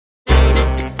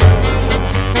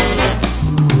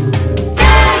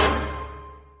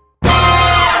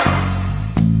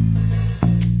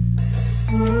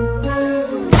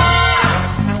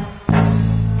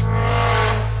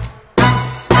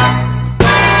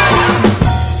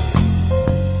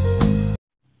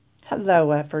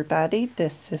Hello everybody,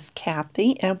 this is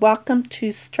Kathy and welcome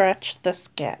to Stretch the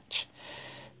Sketch.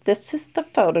 This is the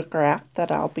photograph that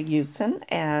I'll be using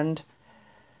and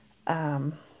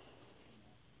I'm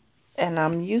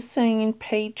using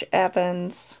Paige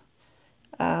Evans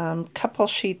couple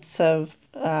sheets of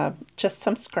just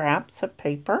some scraps of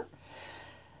paper.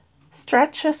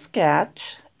 Stretch a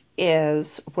Sketch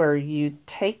is where you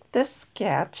take the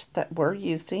sketch that we're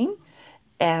using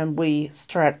and we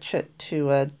stretch it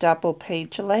to a double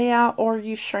page layout or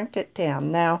you shrink it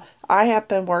down. Now, I have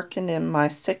been working in my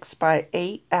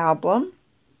 6x8 album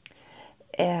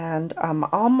and I'm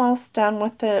almost done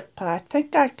with it, but I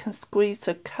think I can squeeze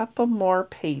a couple more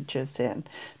pages in.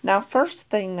 Now, first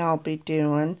thing I'll be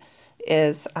doing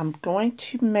is I'm going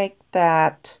to make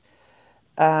that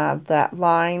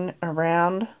line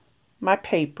around my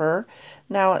paper.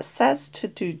 Now, it says to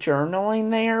do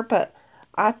journaling there, but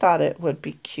I thought it would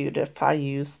be cute if I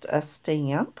used a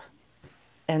stamp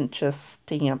and just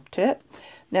stamped it.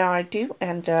 Now I do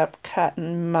end up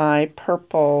cutting my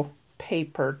purple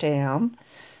paper down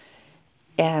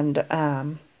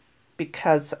and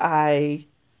because I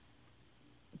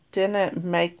didn't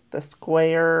make the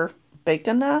square big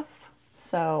enough,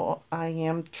 so I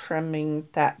am trimming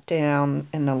that down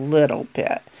in a little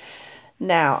bit.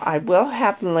 Now I will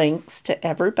have links to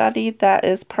everybody that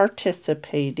is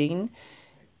participating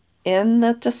in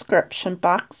the description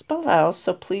box below,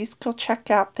 so please go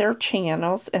check out their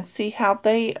channels and see how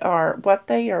what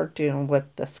they are doing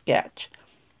with the sketch.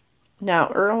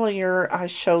 Now earlier I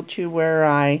showed you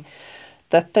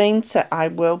the things that I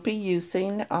will be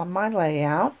using on my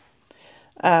layout.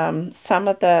 Some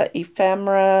of the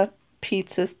ephemera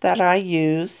pieces that I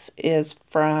use is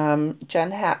from Jen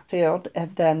Hatfield,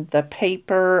 and then the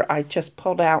paper I just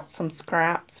pulled out some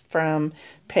scraps from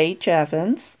Paige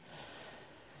Evans.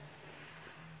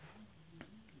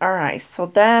 Alright, so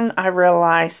then I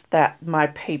realized that my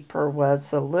paper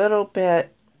was a little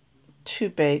bit too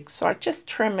big, so I just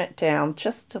trim it down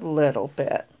just a little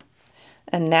bit.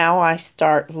 And now I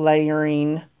start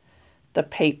layering the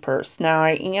papers. Now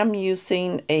I am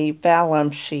using a vellum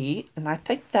sheet, and I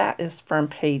think that is from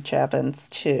Paige Evans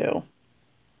too.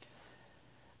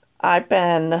 I've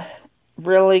been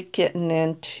really getting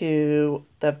into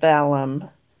the vellum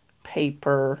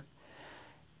paper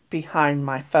behind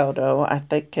my photo. I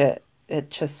think it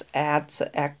just adds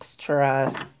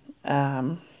extra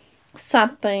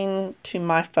something to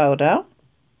my photo.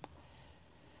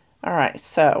 Alright,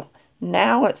 so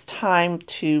now it's time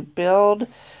to build.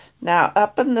 Now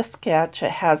up in the sketch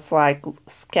it has like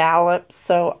scallops,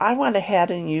 so I went ahead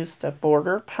and used a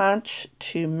border punch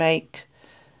to make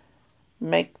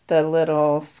the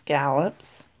little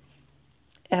scallops,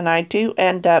 and I do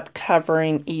end up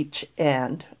covering each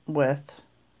end with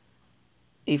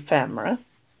ephemera.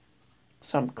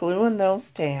 So I'm gluing those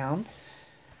down.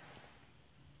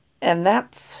 And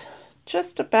that's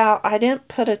just about, I didn't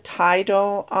put a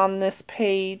title on this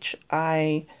page.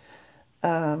 One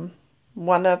of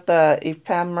the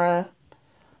ephemera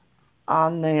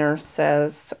on there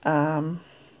says, oh,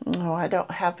 I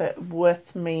don't have it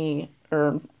with me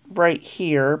or right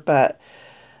here, but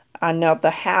I know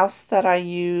the house that I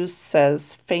use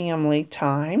says family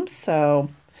time.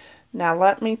 So now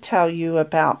let me tell you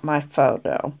about my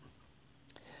photo.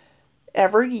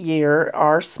 Every year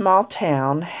our small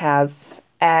town has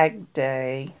Ag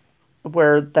Day,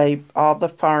 where all the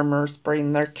farmers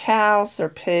bring their cows, their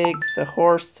pigs, their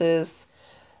horses,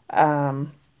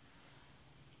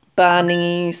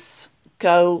 bunnies,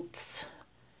 goats,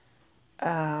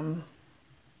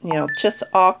 just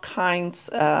all kinds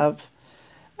of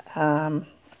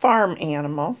farm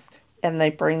animals, and they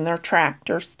bring their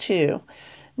tractors too.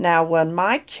 Now, when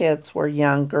my kids were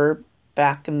younger,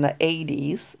 back in the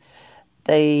 80s,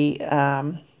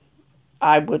 I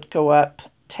would go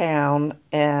uptown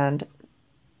and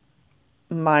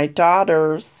my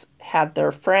daughters had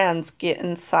their friends get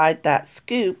inside that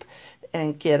scoop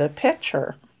and get a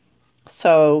picture.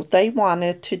 So they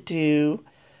wanted to do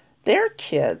their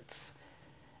kids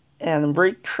and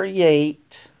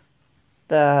recreate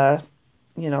their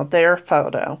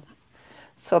photo.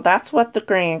 So that's what the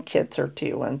grandkids are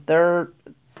doing.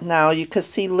 Now you can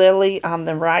see Lily on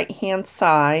the right-hand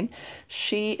side.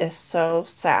 She is so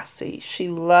sassy. She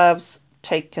loves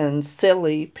taking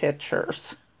silly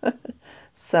pictures.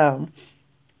 But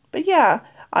yeah,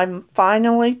 I'm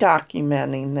finally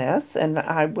documenting this, and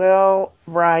I will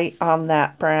write on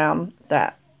that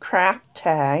craft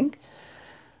tag,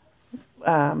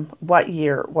 what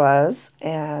year it was,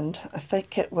 and I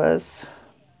think it was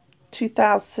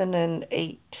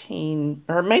 2018,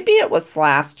 or maybe it was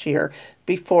last year,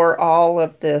 before all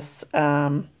of this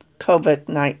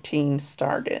COVID-19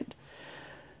 started.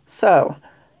 So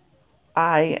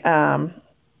I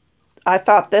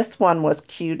thought this one was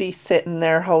cutie sitting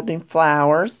there holding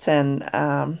flowers, and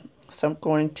so I'm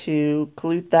going to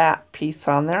glue that piece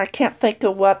on there. I can't think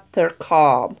of what they're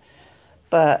called,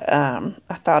 but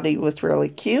I thought he was really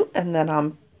cute. And then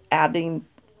I'm adding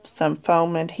some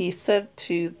foam adhesive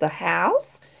to the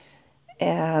house,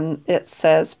 and it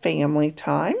says family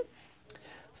time.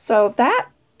 So that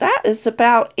is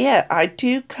about it. I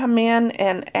do come in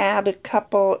and add a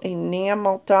couple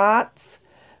enamel dots,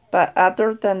 but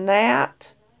other than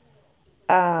that,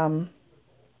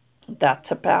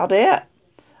 that's about it.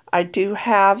 I do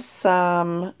have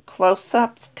some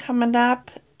close-ups coming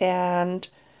up, and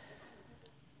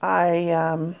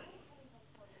yeah,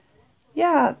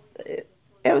 it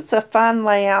was a fun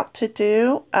layout to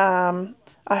do.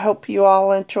 I hope you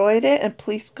all enjoyed it, and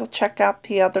please go check out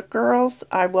the other girls.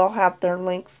 I will have their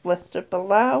links listed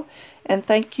below, and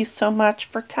thank you so much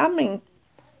for coming.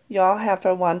 Y'all have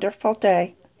a wonderful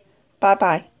day.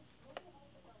 Bye-bye.